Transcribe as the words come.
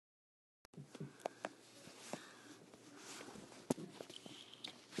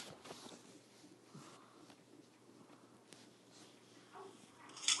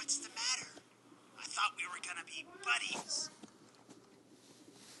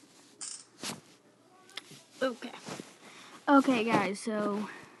Okay. Okay, guys, so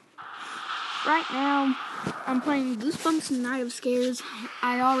right now I'm playing Goosebumps Night of Scares.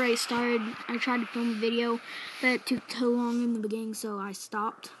 I already started. I tried to film a video, but it took too long in the beginning, so I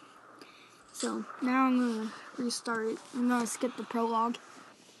stopped. So now I'm going to restart it. I'm going to skip the prologue.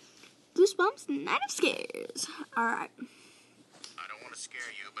 Goosebumps Night of Scares. Alright. I don't want to scare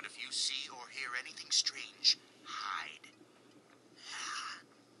you, but if you see or hear anything strange, hide.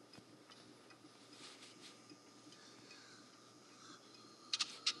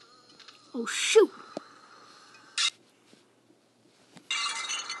 Oh, shoot.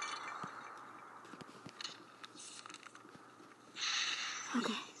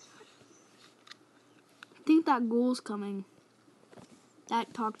 Okay. I think that ghoul's coming.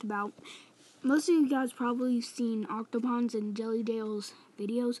 That talked about. Most of you guys probably seen Octopons and Jelly Dale's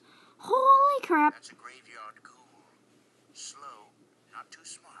videos. Holy crap. That's a graveyard ghoul. Slow, not too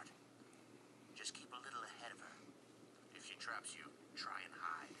smart. Just keep a little ahead of her. If she traps you, try and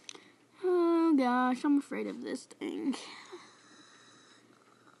hide. Oh gosh, I'm afraid of this thing.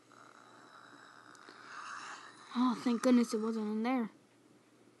 Oh, thank goodness it wasn't in there.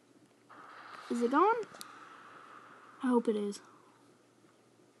 Is it gone? I hope it is.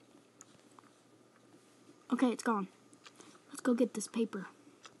 Okay, it's gone. Let's go get this paper.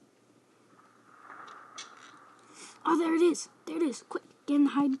 Oh, there it is. There it is. Quick, get in the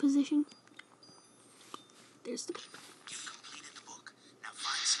hide position. There's the paper. You completed the book. Now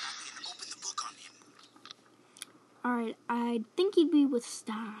find Snappy and open the book on him. Alright, I think he'd be with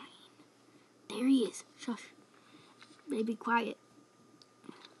Stein. There he is. Shush. Baby, quiet.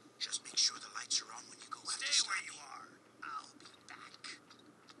 Just make sure the lights are on when you go after Stay where you are. I'll be back.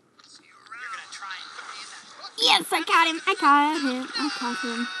 See you around. You're gonna try and put me in that book. Yes, I caught him. I caught him. I caught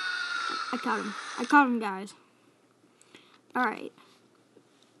him. I caught him. I caught him, guys. Alright.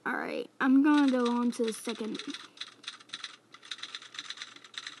 Alright. I'm gonna go on to the second.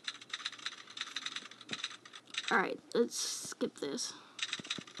 Alright, let's skip this.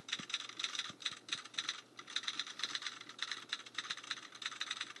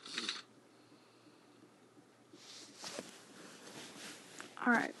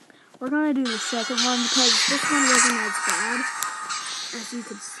 Alright, we're gonna do the second one because this one wasn't as bad as you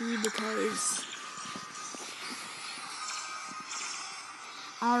could see because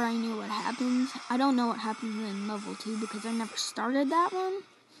I already knew what happens. I don't know what happens in level 2 because I never started that one.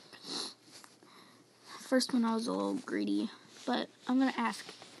 First one I was a little greedy, but I'm gonna ask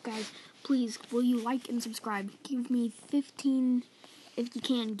guys, please, will you like and subscribe? Give me 15, if you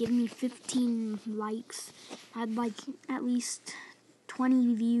can, give me 15 likes. I'd like at least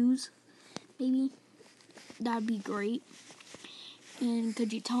 20 views, maybe. That'd be great. And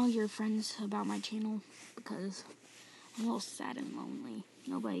could you tell your friends about my channel? Because I'm a little sad and lonely.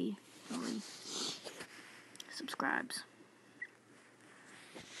 Nobody really subscribes.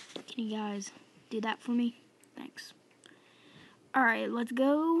 Can you guys do that for me? Thanks. Alright, let's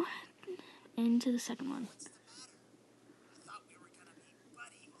go into the second one. I thought we were gonna be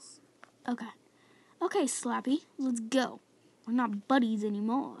buddies. Okay. Okay, Slappy, let's go. We're not buddies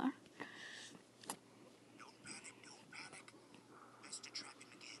anymore. Don't panic, don't panic. Best to trap him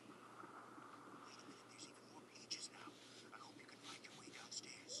again. Wait a minute, there's even more pages now. I hope you can find your way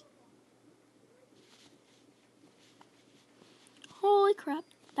downstairs. Holy crap,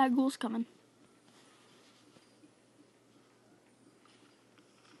 that ghoul's coming.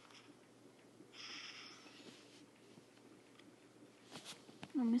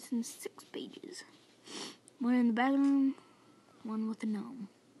 I'm missing 6 pages. One in the bathroom, one with a gnome.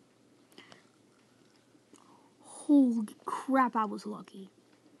 Holy crap, I was lucky.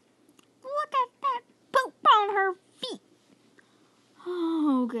 Look at that poop on her feet.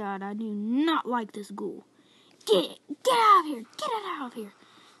 Oh god, I do not like this ghoul. Get out of here, get it out of here.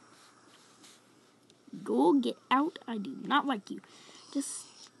 Ghoul, get out, I do not like you.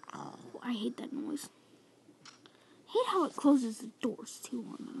 Oh, I hate that noise. I hate how it closes the doors too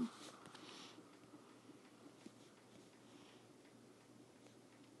on you.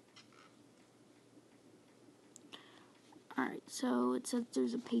 Alright, so it says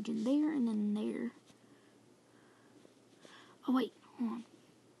there's a page in there and then there. Oh wait, hold on.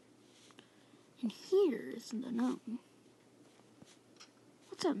 And here's the gnome.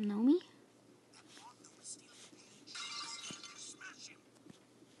 What's up, Gnomie?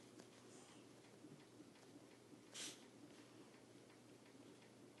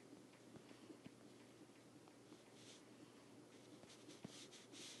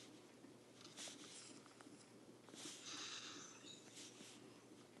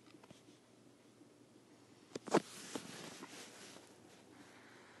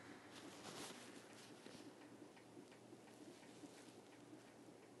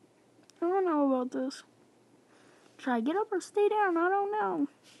 with this. Should I get up or stay down? I don't know.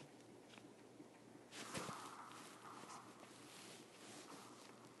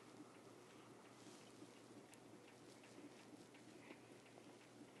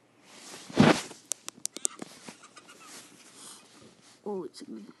 Oh, it's a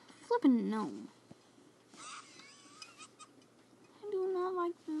flippin' gnome. I do not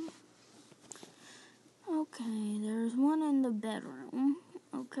like them. Okay, there's one in the bedroom.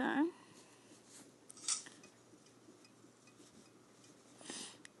 Okay.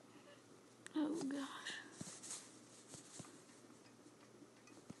 Oh, gosh.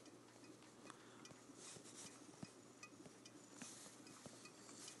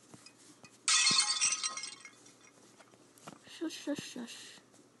 Shush, shush, shush.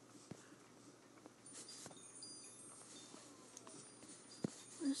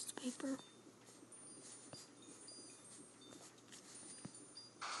 Where's the paper?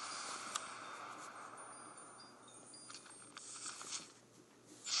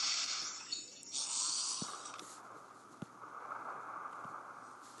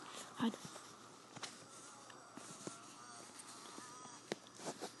 Hide.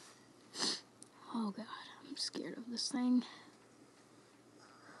 Oh, God. I'm scared of this thing.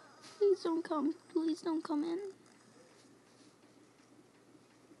 Please don't come. Please don't come in.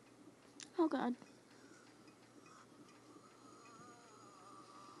 Oh, God.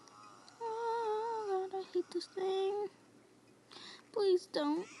 Oh, God, I hate this thing. Please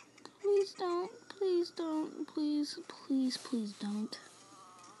don't. Please don't. Please don't. Please, please, please don't.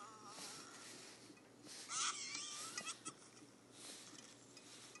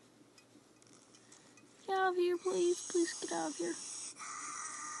 Get out of here, please. Please get out of here.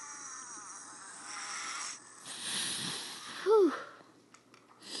 Whew.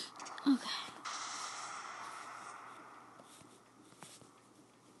 Okay.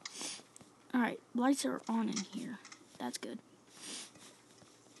 Alright, lights are on in here. That's good.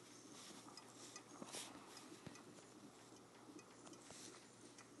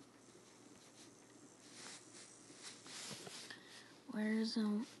 Where's,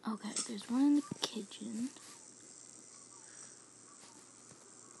 okay, there's one in the kitchen.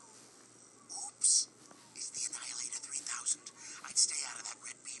 Oops. It's the Annihilator 3000. I'd stay out of that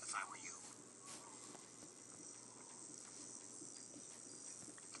red beam if I were you.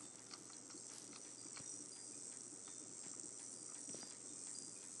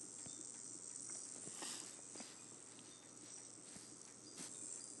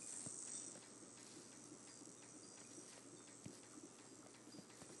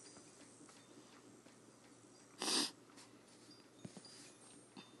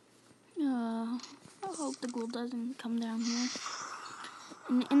 I hope the ghoul doesn't come down here.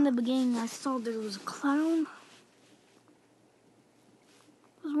 And in the beginning, I saw there was a clown.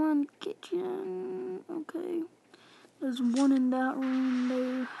 There's one in the kitchen. Okay. There's one in that room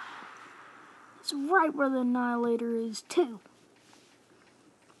there. It's right where the Annihilator is, too.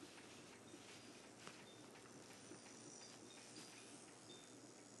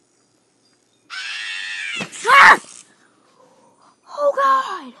 Ah! Oh,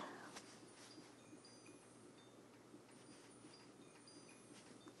 God!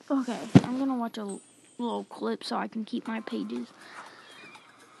 Okay, I'm gonna watch a little clip so I can keep my pages.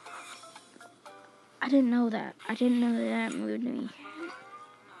 I didn't know that. I didn't know that moved me.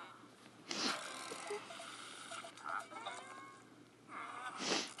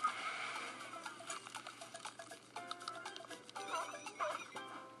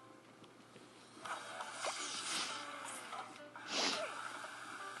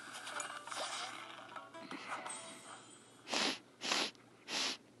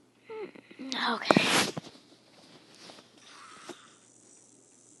 Okay.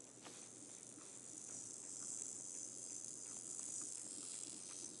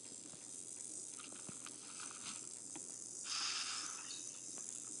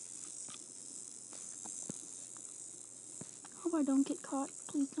 Hope I don't get caught.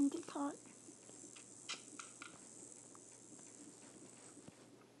 Please don't get caught.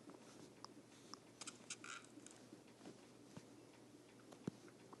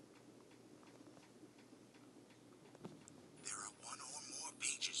 There are one or more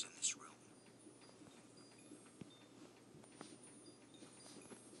pages in this room.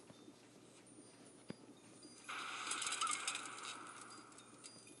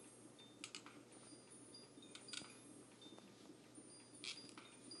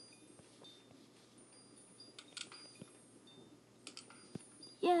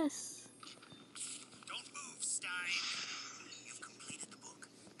 Yes. Don't move, Stein. You've completed the book.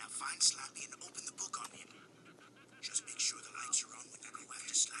 Now find Slappy and open the book on him. Just make sure the lights are on when you go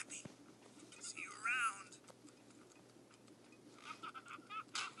after Slappy. See you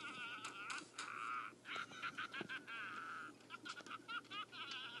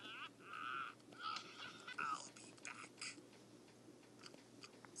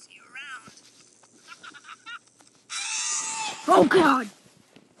Oh god!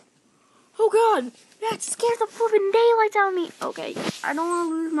 Oh god! That scared the flipping daylights out of me! Okay, I don't want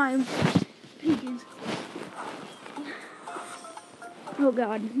to lose my pages. Oh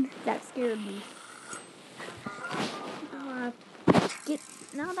god, that scared me.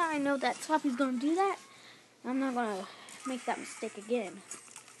 Now that I know that Sloppy's gonna do that, I'm not gonna make that mistake again.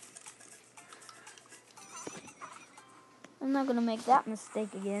 I'm not gonna make that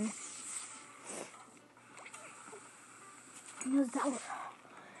mistake again. Because that was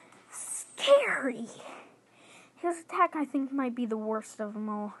scary. His attack, I think, might be the worst of them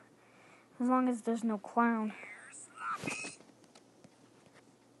all. As long as there's no clown.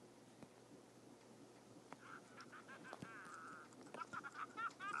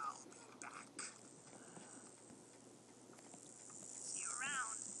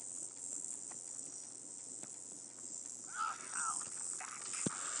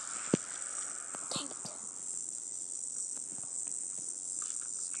 Dang it.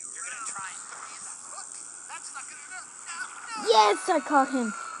 Yes, I caught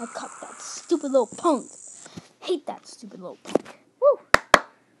him. I caught that stupid little punk. Hate that stupid little punk. Woo!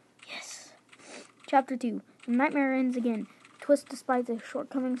 Yes. Chapter 2. The nightmare ends again. Twist, despite the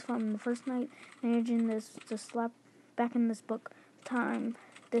shortcomings from the first night, managing this to slap back in this book.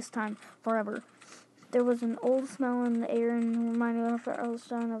 This time, forever. There was an old smell in the air and reminded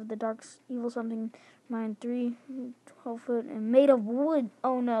Elstein of the dark, evil something. Mine 12 foot and made of wood.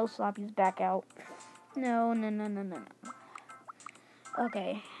 Oh no, Sloppy's back out. No.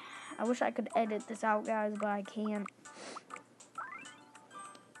 Okay. I wish I could edit this out, guys, but I can't.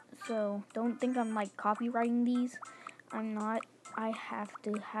 So, don't think I'm, like, copywriting these. I'm not. I have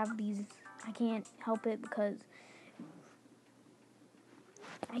to have these. I can't help it because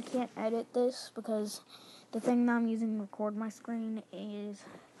I can't edit this because the thing that I'm using to record my screen is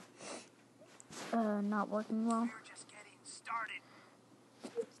not working well. We're just getting started.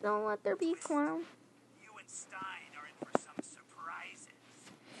 Don't let there be clown. You and Stein are in for some surprises.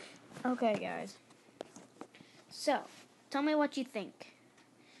 Okay, guys. So, tell me what you think.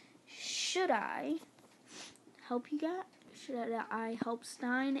 Should I help you guys? Should I help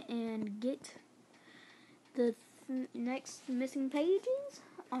Stein and get the next missing pages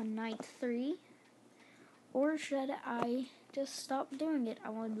on night 3? Or should I just stop doing it? I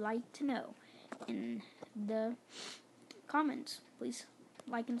would like to know in the comments. Please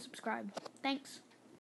like and subscribe. Thanks.